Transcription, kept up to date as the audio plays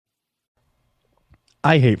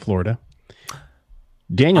I hate Florida.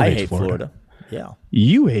 Daniel I hates hate Florida. Yeah,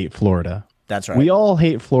 You hate Florida. that's right. We all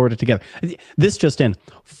hate Florida together. This just in.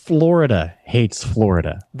 Florida hates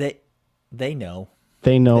Florida. They know.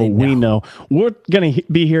 They know, They we know. know. We're going to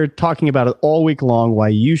be here talking about it all week long, why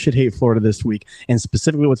you should hate Florida this week, and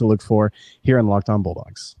specifically what to look for here on Locked On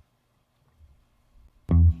Bulldogs.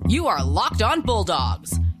 You are Locked On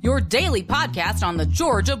Bulldogs, your daily podcast on the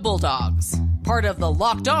Georgia Bulldogs, part of the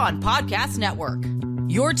Locked On Podcast Network.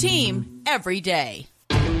 Your team every day.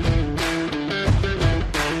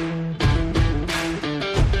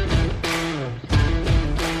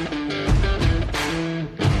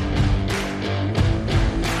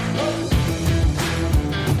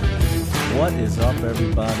 What is up,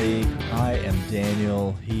 everybody? I am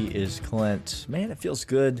Daniel. He is Clint. Man, it feels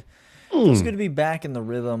good. Feels good to be back in the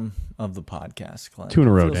rhythm of the podcast, Clint. 2 in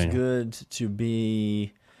a row, Feels Daniel. good to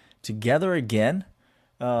be together again.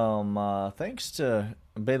 Thanks to,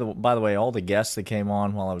 by the way, all the guests that came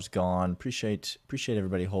on while I was gone. Appreciate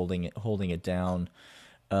everybody holding it down.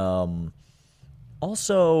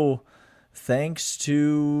 Also, thanks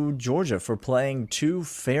to Georgia for playing 2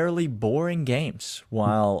 fairly boring games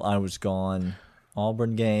while I was gone.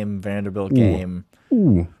 Auburn game, Vanderbilt game.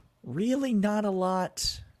 Ooh, Really not a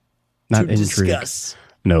lot not to intrigue. discuss.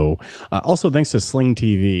 No. Also, thanks to Sling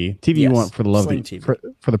TV. TV you Yes, want for the love Sling that, TV.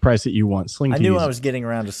 for the price that you want. Sling I TV. knew I was getting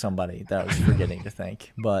around to somebody that I was forgetting to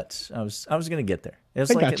thank, but I was going to get there. It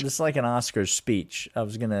was I like gotcha. it's like an Oscars speech.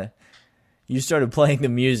 You started playing the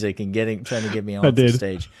music and trying to get me I off the did.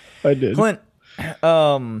 stage. I did. Clint,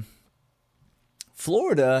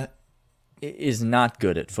 Florida is not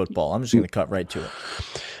good at football. I'm just going to cut right to it.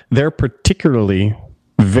 They're particularly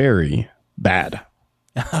very bad.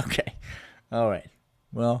 Okay. All right.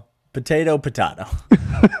 Well, potato.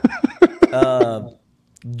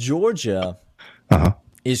 Georgia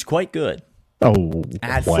is quite good Oh,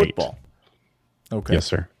 at quite. football. Okay. Yes,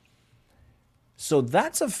 sir. So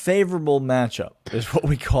that's a favorable matchup, is what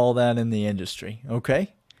we call that in the industry.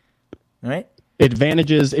 Okay? All right?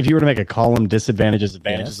 Advantages, if you were to make a column, disadvantages,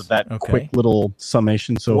 advantages Yes, of that okay. quick little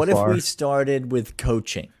summation so What far. if we started with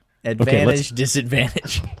coaching? Advantage,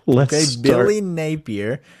 disadvantage. Let's Okay, start. Billy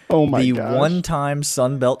Napier, Oh my the gosh. one-time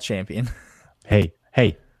Sun Belt champion, Hey,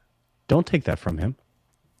 don't take that from him.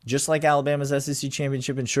 just like Alabama's SEC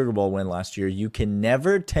championship and Sugar Bowl win last year, you can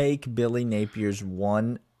never take Billy Napier's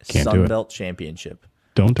one Can't do Sun it. Belt championship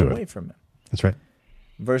Don't do away it. from him. That's right.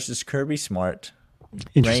 Versus Kirby Smart,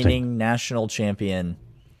 Interesting. reigning national champion.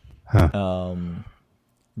 Huh.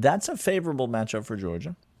 That's a favorable matchup for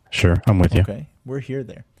Georgia. Sure, I'm with you. Okay, we're here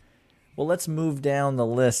there. Well, let's move down the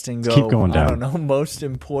list and go. keep going down. I don't know, most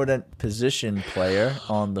important position player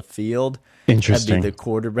on the field. Interesting. That'd be the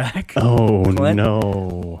quarterback. Oh, Clint,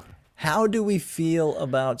 no. How do we feel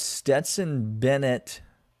about Stetson Bennett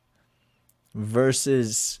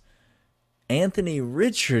versus Anthony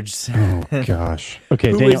Richardson, Oh, gosh.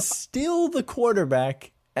 Okay, who Daniel, is still the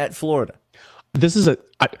quarterback at Florida? this is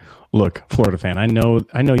look, Florida fan, I know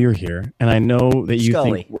you're here, and I know that you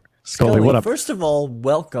Scully. think... Scully, what up? First of all,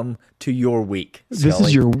 welcome to your week. This is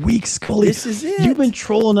Scully. your week, Scully. This is it. You've been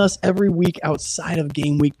trolling us every week outside of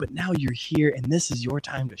game week, but now you're here, and this is your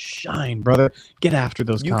time to shine, brother. Get after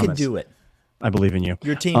those You comments. can do it. I believe in you.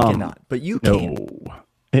 Your team cannot, but you can.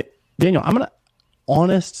 No. Daniel, I'm going to...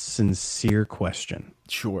 Honest, sincere question.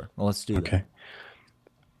 Sure. Well, let's do that. Okay.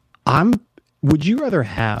 Would you rather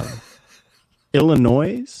have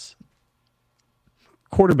Illinois'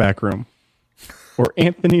 quarterback room or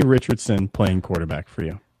Anthony Richardson playing quarterback for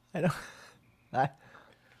you? I don't.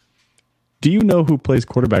 Do you know who plays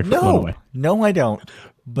quarterback for Illinois? No, I don't.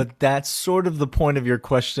 But that's sort of the point of your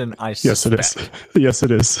question, I Yes, suspect. it is. Yes,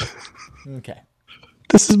 it is. Okay.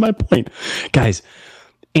 This is my point. Guys,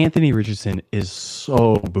 Anthony Richardson is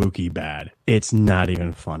so bookie bad. It's not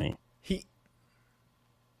even funny.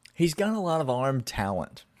 He's got a lot of arm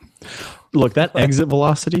talent. Look, that exit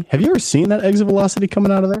velocity. Have you ever seen that exit velocity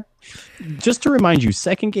coming out of there? Just to remind you,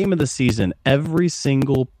 second game of the season, every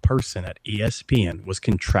single person at ESPN was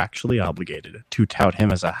contractually obligated to tout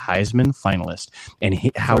him as a Heisman finalist. And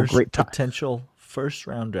Potential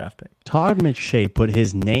first-round draft pick. Todd McShay put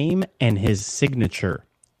his name and his signature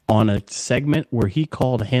on a segment where he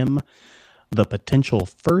called him the potential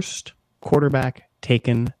first quarterback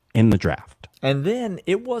taken in the draft. And then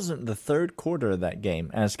it wasn't the third quarter of that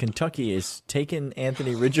game as Kentucky is taking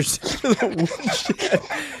Anthony Richardson to the woodshed,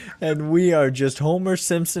 and we are just Homer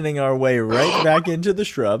Simpsoning our way right back into the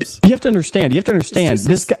shrubs. You have to understand.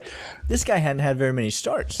 This guy hadn't had very many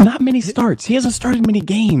starts. Not many starts. He hasn't started many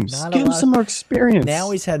games. Give him some more experience.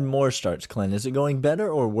 Now he's had more starts, Clint. Is it going better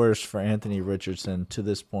or worse for Anthony Richardson to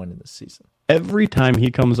this point in the season? Every time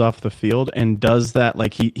he comes off the field and does that,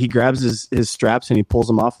 like he grabs his straps and he pulls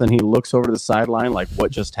them off, then he looks over to the sideline like,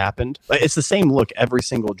 what just happened? It's the same look every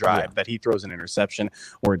single drive that he throws an interception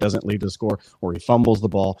or it doesn't lead to the score or he fumbles the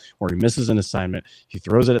ball or he misses an assignment. He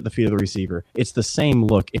throws it at the feet of the receiver. It's the same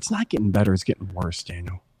look. It's not getting better. It's getting worse,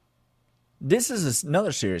 Daniel. This is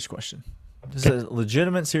another serious question. This is a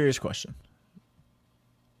legitimate serious question.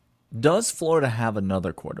 Does Florida have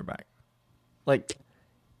another quarterback? Like,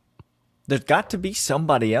 there's got to be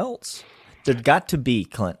somebody else. There's got to be,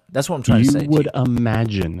 Clint. That's what I'm trying to say. You would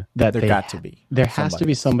imagine that there got to be. There has to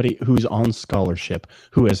be somebody who's on scholarship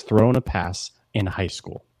who has thrown a pass in high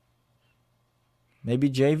school. Maybe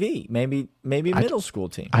JV. Maybe middle school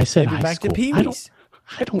team. I said maybe high back school. to Pee-wees.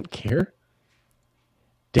 I don't care.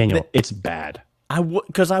 Daniel, it's bad.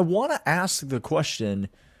 Because I want to ask the question,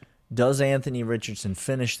 does Anthony Richardson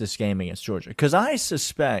finish this game against Georgia? Because I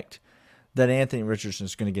suspect that Anthony Richardson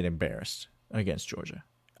is going to get embarrassed against Georgia.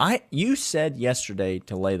 You said yesterday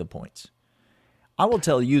to lay the points. I will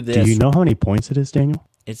tell you this. Do you know how many points it is, Daniel?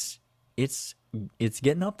 It's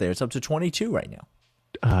getting up there. It's up to 22 right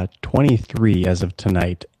now. 23 as of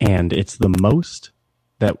tonight, and it's the most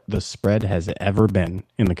that the spread has ever been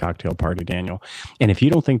in the cocktail party, Daniel. And if you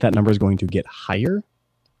don't think that number is going to get higher,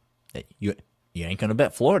 you ain't going to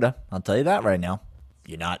bet Florida. I'll tell you that right now.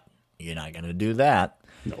 You're not going to do that.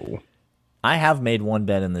 No. I have made one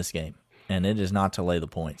bet in this game, and it is not to lay the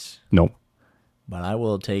points. No. But I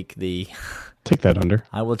will take take that under.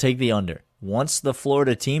 I will take the under. Once the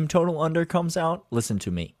Florida team total under comes out, listen to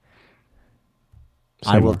me.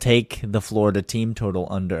 I will take the Florida team total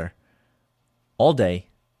under all day,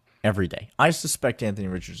 every day. I suspect Anthony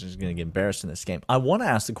Richardson is going to get embarrassed in this game. I want to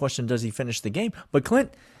ask the question, does he finish the game? But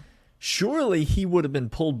Clint, surely he would have been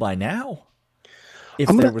pulled by now if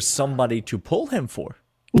there was somebody to pull him for.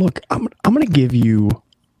 Look, I'm going to give you.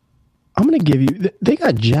 They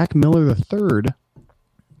got Jack Miller III.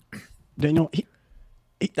 Daniel,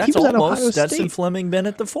 that's he was almost at Stetson Fleming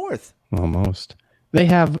Bennett the fourth. Almost. They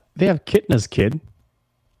have Kitna's kid,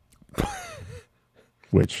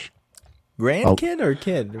 which grandkid or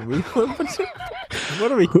kid?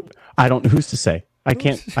 What are we? I don't. Who's to say? I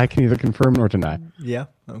can either confirm nor deny. Yeah.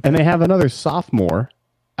 Okay. And they have another sophomore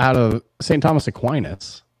out of St. Thomas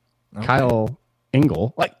Aquinas, Kyle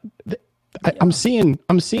Engel. Like, I'm seeing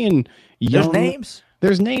young There's names.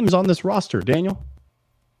 There's names on this roster, Daniel.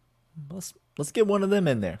 Let's get one of them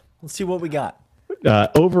in there. Let's see what we got.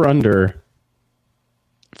 Over under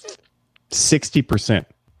 60%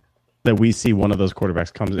 that we see one of those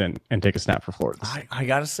quarterbacks comes in and take a snap for Florida. I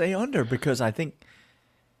gotta say under, because I think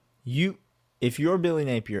if you're Billy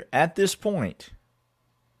Napier at this point,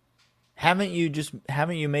 haven't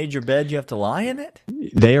you made your bed? You have to lie in it.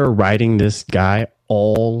 They are riding this guy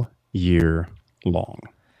all year long.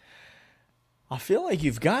 I feel like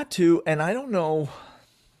you've got to, and I don't know,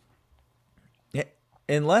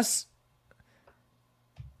 unless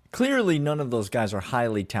clearly none of those guys are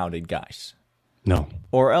highly touted guys. No.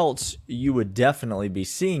 Or else you would definitely be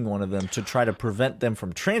seeing one of them to try to prevent them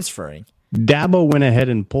from transferring. Dabo went ahead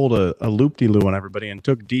and pulled a loop-de-loo on everybody and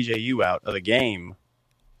took DJU out of the game.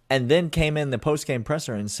 And then came in the post-game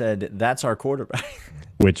presser and said, that's our quarterback.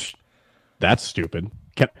 Which, that's stupid.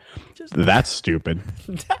 That's stupid.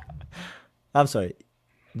 I'm sorry.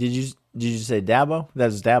 Did you say Dabo? That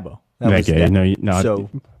was Dabo. Okay, no. So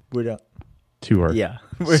we're done. Two are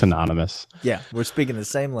synonymous. Yeah, we're speaking the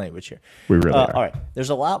same language here. We really are. All right. There's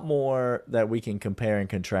a lot more that we can compare and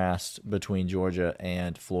contrast between Georgia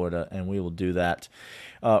and Florida, and we will do that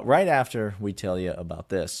right after we tell you about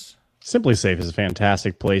this. Simply Safe is a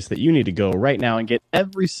fantastic place that you need to go right now and get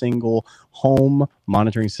every single home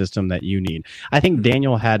monitoring system that you need. I think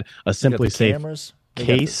Daniel had a Simply Safe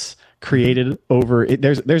case created over it.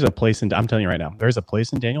 There's a place I'm telling you right now, there's a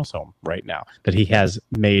place in Daniel's home right now that he has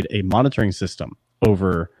made a monitoring system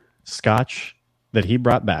over scotch that he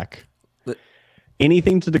brought back.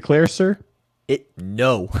 Anything to declare, sir?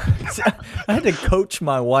 No. I had to coach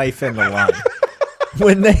my wife in the line.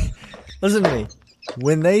 Listen to me.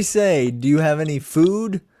 When they say, do you have any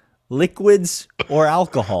food, liquids, or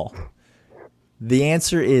alcohol? The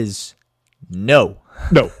answer is no.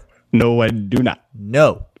 No, I do not.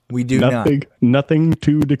 No. We do nothing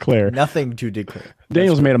to declare. Nothing to declare.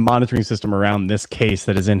 Daniel's made a monitoring system around this case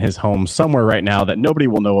that is in his home somewhere right now that nobody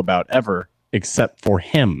will know about ever except for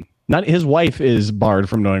him. Not his wife is barred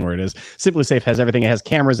from knowing where it is. Simply Safe has everything. It has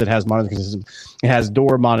cameras. It has monitoring system. It has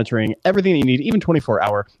door monitoring. Everything that you need, even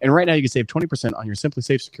 24-hour. And right now you can save 20% on your Simply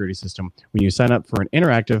Safe security system when you sign up for an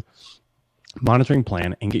interactive monitoring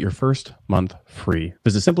plan and get your first month free.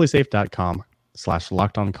 Visit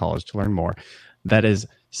simplysafe.com/lockedoncollege to learn more. That is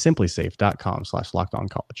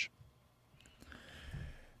simplysafe.com/lockedoncollege.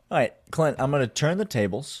 All right, Clint, I'm going to turn the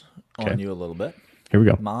tables on you a little bit. Here we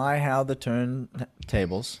go. How the turn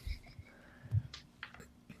tables.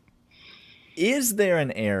 Is there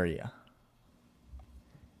an area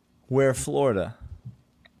where Florida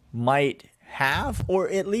might have, or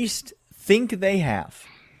at least think they have,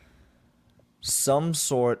 some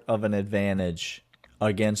sort of an advantage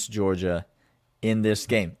against Georgia in this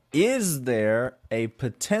game? Is there a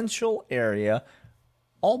potential area,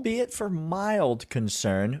 albeit for mild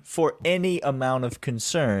concern, for any amount of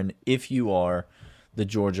concern if you are the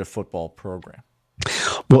Georgia football program?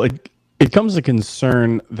 Well, it comes a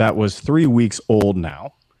concern that was 3 weeks old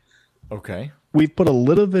now. Okay. We've put a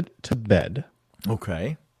little bit to bed.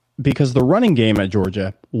 Okay. Because the running game at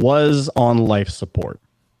Georgia was on life support.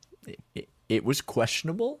 It was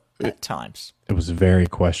questionable at times. It was very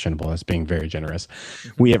questionable. That's being very generous.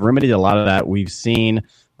 We have remedied a lot of that. We've seen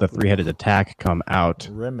the three-headed attack come out.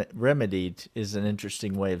 Remedied is an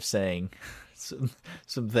interesting way of saying some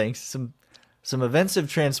things. Some events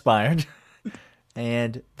have transpired,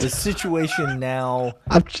 and the situation now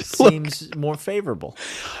seems more favorable.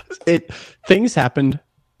 Things happened.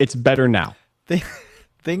 It's better now.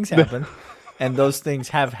 Things happened. And those things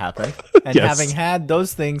have happened. And Yes. having had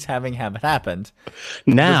those things having happened,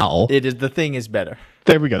 Now the thing is better.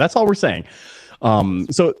 there we go. That's all we're saying.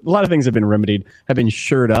 So a lot of things have been remedied, have been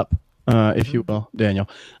shored up, if you will, Daniel.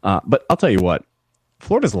 But I'll tell you what,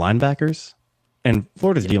 Florida's linebackers and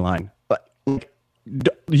Florida's D-line,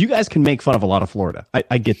 you guys can make fun of a lot of Florida.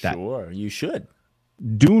 I get that. Sure, you should.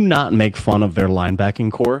 Do not make fun of their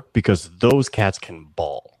linebacking core because those cats can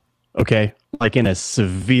ball. Okay? Like in a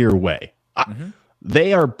severe way.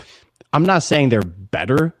 They are, I'm not saying they're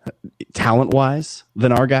better talent-wise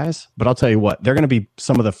than our guys, but I'll tell you what, they're going to be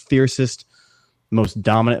some of the fiercest, most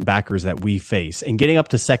dominant backers that we face. And getting up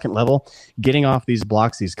to second level, getting off these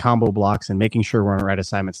blocks, these combo blocks, and making sure we're on the right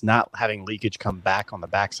assignments, not having leakage come back on the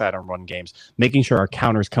backside on run games, making sure our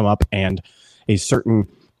counters come up and a certain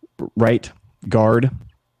right guard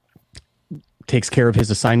takes care of his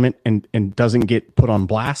assignment and doesn't get put on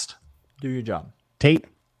blast. Do your job. Tate,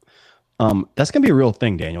 that's going to be a real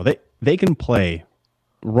thing, Daniel. They can play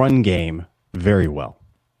run game very well.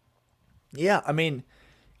 Yeah, I mean,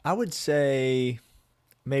 I would say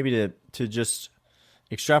maybe to just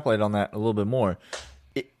extrapolate on that a little bit more.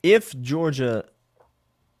 If Georgia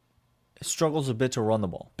struggles a bit to run the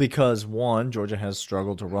ball, because one, Georgia has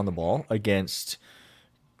struggled to run the ball against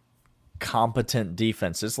competent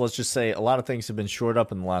defenses. Let's just say a lot of things have been shored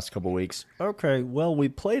up in the last couple of weeks. Okay, well, we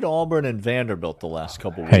played Auburn and Vanderbilt the last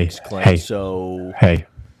couple of weeks, Clint.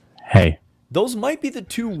 Hey. Those might be the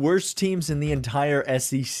two worst teams in the entire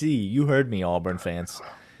SEC. You heard me, Auburn fans.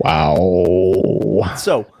 Wow.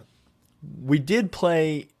 So, we did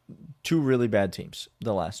play two really bad teams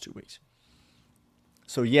the last 2 weeks.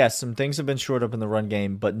 So, yes, some things have been shored up in the run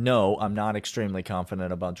game, but no, I'm not extremely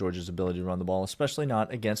confident about Georgia's ability to run the ball, especially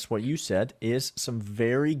not against what you said is some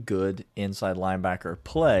very good inside linebacker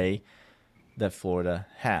play that Florida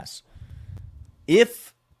has.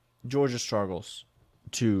 If Georgia struggles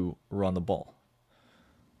to run the ball,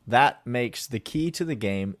 that makes the key to the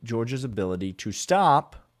game Georgia's ability to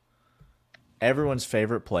stop everyone's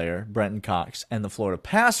favorite player, Brenton Cox, and the Florida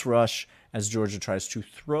pass rush as Georgia tries to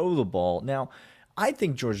throw the ball. Now, I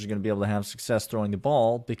think Georgia's going to be able to have success throwing the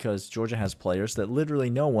ball because Georgia has players that literally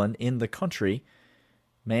no one in the country,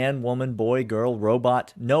 man, woman, boy, girl,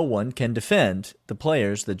 robot, no one can defend the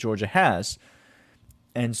players that Georgia has.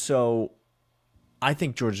 And so I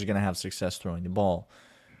think Georgia's going to have success throwing the ball.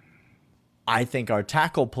 I think our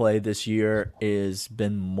tackle play this year has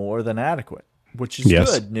been more than adequate, which is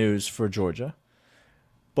good news for Georgia.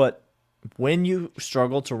 But when you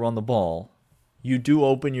struggle to run the ball, you do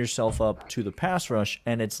open yourself up to the pass rush,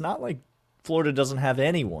 and it's not like Florida doesn't have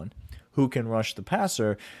anyone who can rush the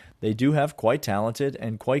passer. They do have quite talented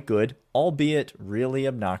and quite good, albeit really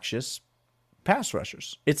obnoxious, pass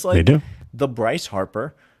rushers. It's like the Bryce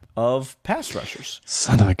Harper of pass rushers.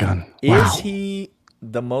 Son of a gun. Wow. Is he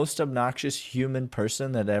the most obnoxious human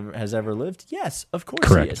person that has ever lived? Yes, of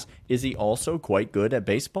course he is. Is he also quite good at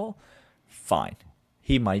baseball? Fine.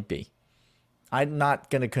 He might be. I'm not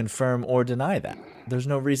going to confirm or deny that. There's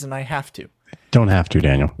no reason I have to. Don't have to,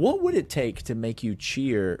 Daniel. What would it take to make you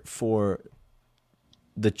cheer for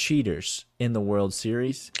the cheaters in the World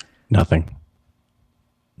Series? Nothing.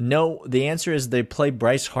 No, the answer is they play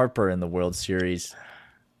Bryce Harper in the World Series.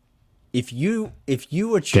 If you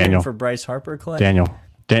were cheering Daniel. for Bryce Harper, Clint, Daniel,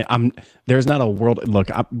 there's not a world. Look,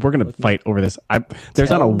 we're going to fight over this. There's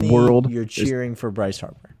not a tell me world. you're cheering for Bryce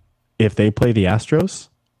Harper. If they play the Astros,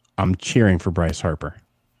 I'm cheering for Bryce Harper.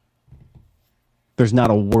 There's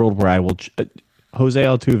not a world where I will. Jose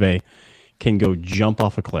Altuve can go jump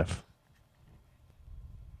off a cliff.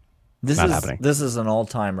 This is an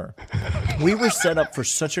all-timer. We were set up for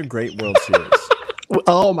such a great World Series.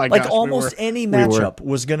 Oh my gosh! Like almost any matchup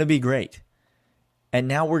was going to be great, and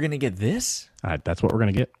now we're going to get this. That's what we're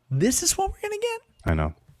going to get. This is what we're going to get. I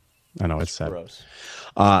know. It's sad. Gross.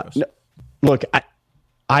 No, look,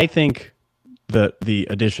 I think the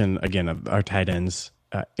addition again of our tight ends,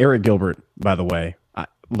 Eric Gilbert. By the way,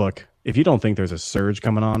 look, if you don't think there's a surge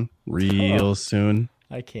coming on real soon,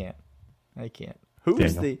 I can't. Who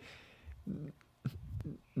is Daniel.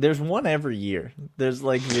 There's one every year. There's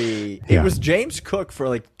like it Yeah. was James Cook for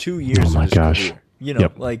like 2 years. Oh my in his gosh. career. You know,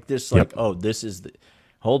 Yep. like this, Yep. oh, this is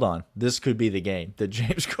hold on. This could be the game that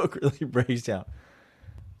James Cook really breaks out.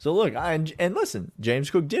 So look, and listen, James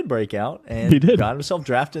Cook did break out and He did. got himself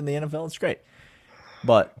drafted in the NFL. It's great.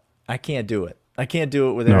 But I can't do it. I can't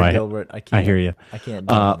do it with No, Eric Gilbert. I can't. I hear you. I can't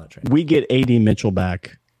do it on that train. We get AD Mitchell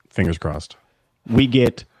back. Fingers crossed. We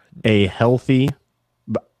get a healthier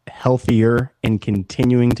and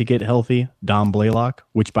continuing to get healthy Dom Blaylock,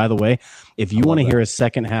 which, by the way, if you want to hear a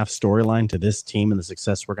second half storyline to this team and the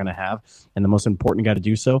success we're going to have, and the most important guy to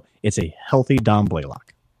do so, it's a healthy Dom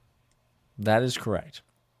Blaylock. That is correct.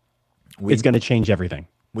 It's going to change everything.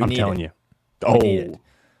 I'm need telling it. you. We need it.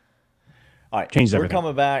 All right, Changed we're everything.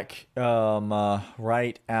 coming back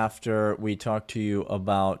right after we talk to you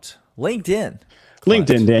about LinkedIn.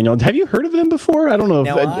 LinkedIn, Daniel. Have you heard of them before? I don't know.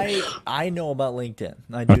 Now, I know about LinkedIn.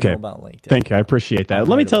 I do know about LinkedIn. Thank you. I appreciate that.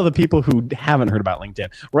 Let me tell the people who haven't heard about LinkedIn.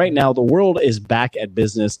 Right now, the world is back at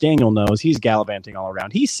business. Daniel knows. He's gallivanting all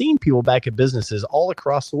around. He's seen people back at businesses all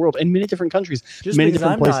across the world in many different countries, Just many because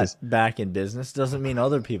different I'm places. not back in business doesn't mean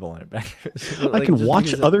other people aren't back. I can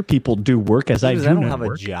watch other people do work as I do I don't no have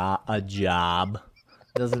work. a job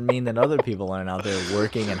doesn't mean that other people aren't out there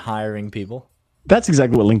working and hiring people. That's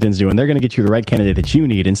exactly what LinkedIn's doing. They're going to get you the right candidate that you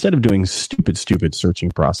need instead of doing stupid searching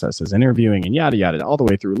processes, interviewing, and yada, yada, all the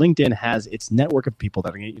way through. LinkedIn has its network of people that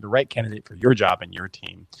are going to get you the right candidate for your job and your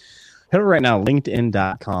team. Head over right now,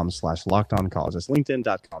 linkedin.com/lockedoncollege. That's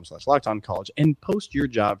linkedin.com/lockedoncollege and post your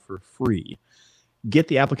job for free. Get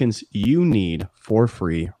the applicants you need for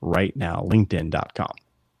free right now, linkedin.com.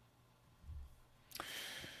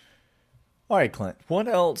 All right, Clint, what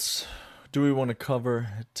else do we want to cover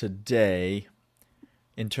today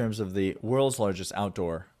in terms of the world's largest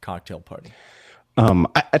outdoor cocktail party?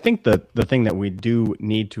 I think the thing that we do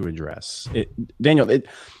need to address, Daniel,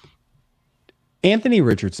 Anthony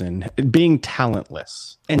Richardson being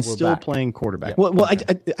talentless and still playing quarterback. Yeah. Well,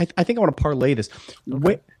 okay. I think I want to parlay this.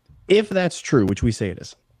 Okay. If that's true, which we say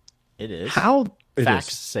it is, How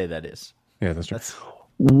facts say that is? Yeah, that's true.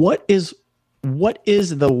 What is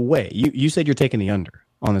the way? You said you're taking the under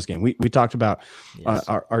on this game. We talked about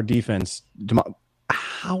our defense.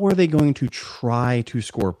 How are they going to try to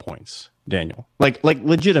score points, Daniel? Like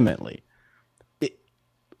legitimately.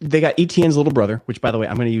 They got Etienne's little brother, which, by the way,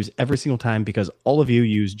 I'm going to use every single time because all of you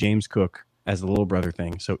use James Cook as the little brother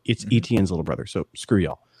thing. So it's Etienne's little brother. So screw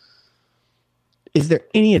y'all. Is there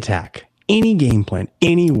any attack, any game plan,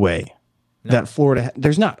 any way that Florida...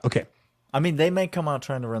 There's not. Okay. I mean, they may come out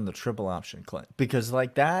trying to run the triple option, Clint, because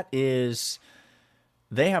like that is...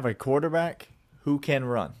 They have a quarterback who can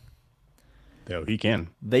run. Oh, he can.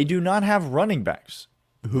 They do not have running backs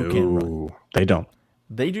who can run. They don't.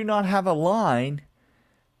 They do not have a line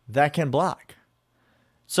that can block.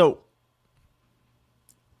 So,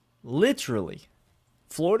 literally,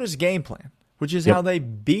 Florida's game plan, which is how they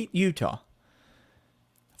beat Utah,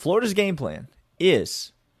 Florida's game plan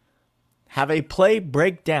is have a play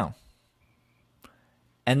break down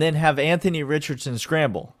and then have Anthony Richardson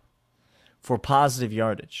scramble for positive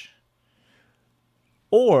yardage.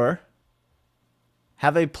 Or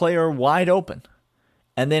have a player wide open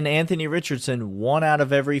and then Anthony Richardson 1 out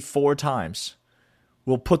of every 4 times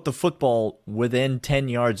will put the football within 10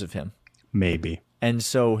 yards of him. Maybe. And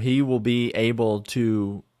so he will be able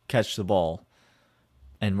to catch the ball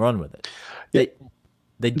and run with it.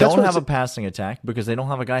 They don't have a passing attack because they don't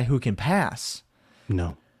have a guy who can pass.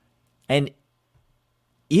 No. And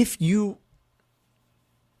if you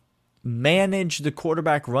manage the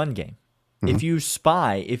quarterback run game if you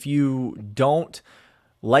spy, if you don't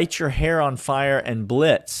light your hair on fire and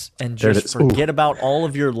blitz and just forget about all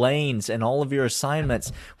of your lanes and all of your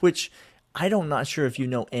assignments, which I'm not sure if you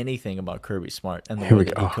know anything about Kirby Smart and the way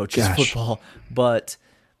that he coaches football, but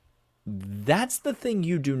that's the thing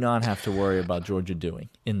you do not have to worry about Georgia doing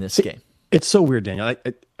in this game. It's so weird, Daniel.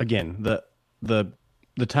 Again,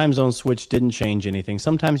 the time zone switch didn't change anything.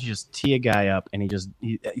 Sometimes you just tee a guy up and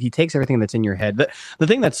he takes everything that's in your head. The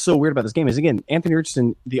thing that's so weird about this game is, again, Anthony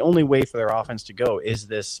Richardson, the only way for their offense to go is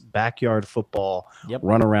this backyard football,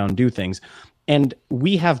 run around, do things. And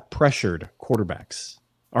we have pressured quarterbacks.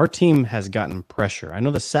 Our team has gotten pressure. I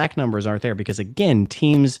know the sack numbers aren't there because, again,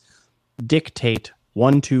 teams dictate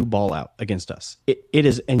 1-2 ball out against us. It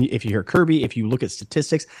is, and if you hear Kirby, if you look at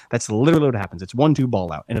statistics, that's literally what happens. It's 1-2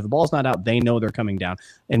 ball out. And if the ball's not out, they know they're coming down.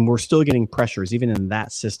 And we're still getting pressures even in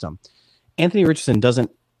that system. Anthony Richardson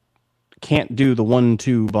can't do the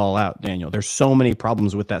 1-2 ball out, Daniel. There's so many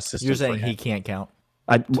problems with that system. You're saying he can't count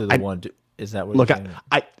to the 1-2. Is that what look, you're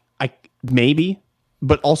saying? I maybe,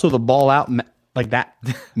 but also the ball out, like that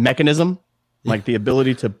mechanism, like the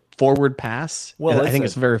ability to forward pass. Well, I think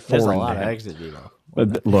it's very foreign. There's a lot of exit, you know.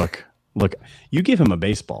 Look, you give him a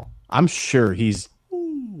baseball. I'm sure he's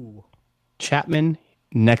Chapman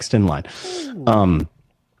next in line.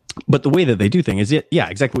 But the way that they do things is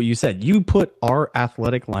exactly what you said. You put our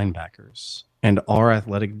athletic linebackers and our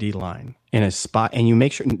athletic D line in a spot, and you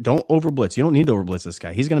make sure don't overblitz. You don't need to overblitz this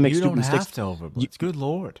guy. He's going to make stupid mistakes. You don't have to overblitz. Good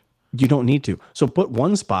Lord. You don't need to. So put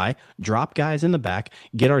one spy, drop guys in the back,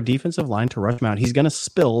 get our defensive line to rush him out. He's going to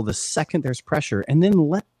spill the second there's pressure, and then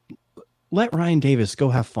let Ryan Davis go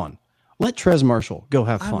have fun. Let Trez Marshall go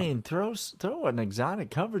have fun. I mean, throw an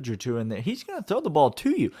exotic coverage or two in there. He's going to throw the ball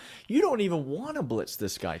to you. You don't even want to blitz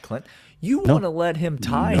this guy, Clint. You want to let him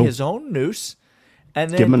tie his own noose,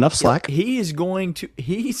 and then give him enough slack. He's going to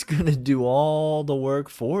do all the work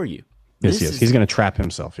for you. Yes, he is. He's going to trap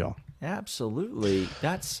himself, y'all. Absolutely.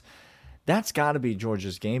 That's got to be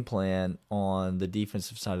Georgia's game plan on the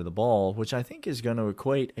defensive side of the ball, which I think is going to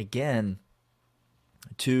equate again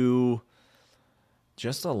to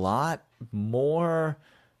just a lot more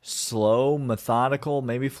slow, methodical.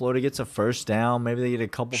 Maybe Florida gets a first down. Maybe they get a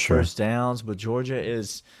couple first downs. But Georgia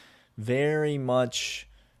is very much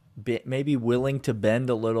maybe willing to bend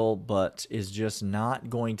a little, but is just not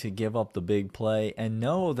going to give up the big play and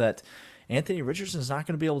know that Anthony Richardson is not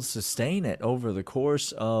going to be able to sustain it over the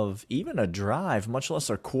course of even a drive, much less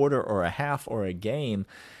a quarter or a half or a game.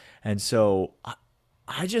 And so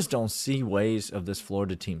I just don't see ways of this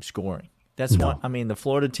Florida team scoring. That's what I mean. The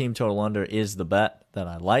Florida team total under is the bet that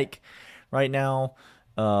I like right now.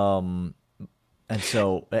 And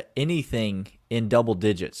so anything in double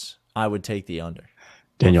digits, I would take the under.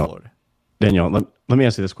 Daniel, let me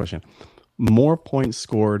ask you this question. More points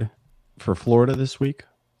scored for Florida this week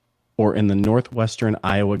or in the Northwestern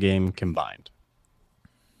Iowa game combined?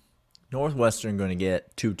 Northwestern going to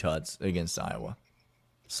get 2 tuds against Iowa.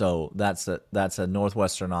 So that's a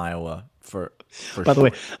Northwestern Iowa for By the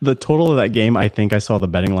way, the total of that game, I think I saw the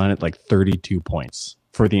betting line at like 32 points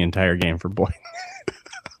for the entire game for Boyd.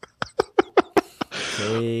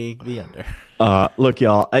 Take the under. Look,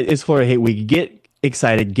 y'all, it's Florida Hate Week. Get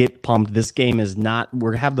excited, get pumped. This game is not,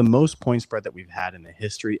 we have the most point spread that we've had in the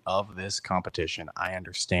history of this competition. I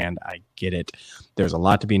understand. I get it. There's a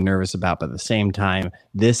lot to be nervous about, but at the same time,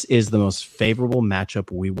 this is the most favorable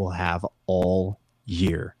matchup we will have all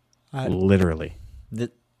year. Literally.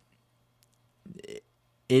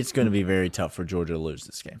 It's going to be very tough for Georgia to lose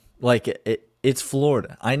this game. Like, it's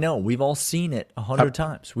Florida. I know. We've all seen it 100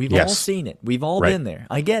 times. We've all seen it. We've all been there.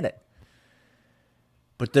 I get it.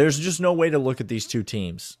 But there's just no way to look at these two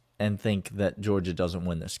teams and think that Georgia doesn't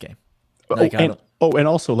win this game. Like, and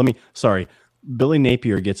also, Billy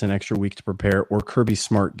Napier gets an extra week to prepare, or Kirby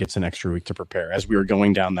Smart gets an extra week to prepare, as we were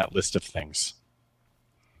going down that list of things.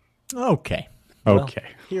 Okay. Well,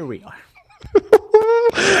 here we are.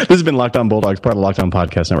 This has been Locked On Bulldogs, part of the Locked On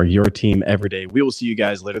Podcast Network, your team every day. We will see you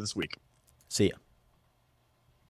guys later this week. See ya.